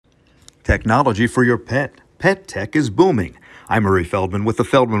Technology for your pet. Pet tech is booming. I'm Murray Feldman with the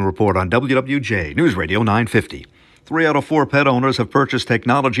Feldman Report on WWJ News Radio 950. 3 out of 4 pet owners have purchased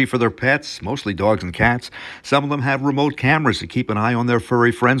technology for their pets, mostly dogs and cats. Some of them have remote cameras to keep an eye on their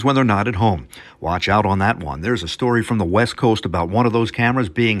furry friends when they're not at home. Watch out on that one. There's a story from the West Coast about one of those cameras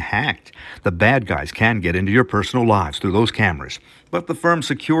being hacked. The bad guys can get into your personal lives through those cameras. But the firm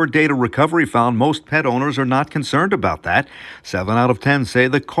Secure Data Recovery found most pet owners are not concerned about that. 7 out of 10 say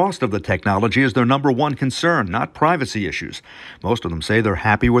the cost of the technology is their number one concern, not privacy issues. Most of them say they're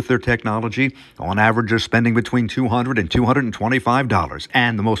happy with their technology. On average, they're spending between $200 and $225.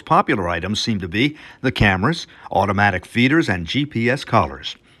 And the most popular items seem to be the cameras, automatic feeders, and GPS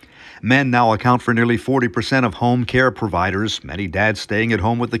collars. Men now account for nearly 40% of home care providers, many dads staying at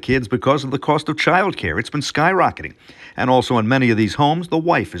home with the kids because of the cost of child care. It's been skyrocketing. And also in many of these homes, the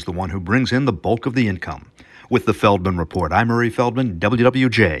wife is the one who brings in the bulk of the income. With the Feldman Report, I'm Murray Feldman,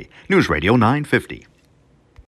 WWJ, News Radio 950.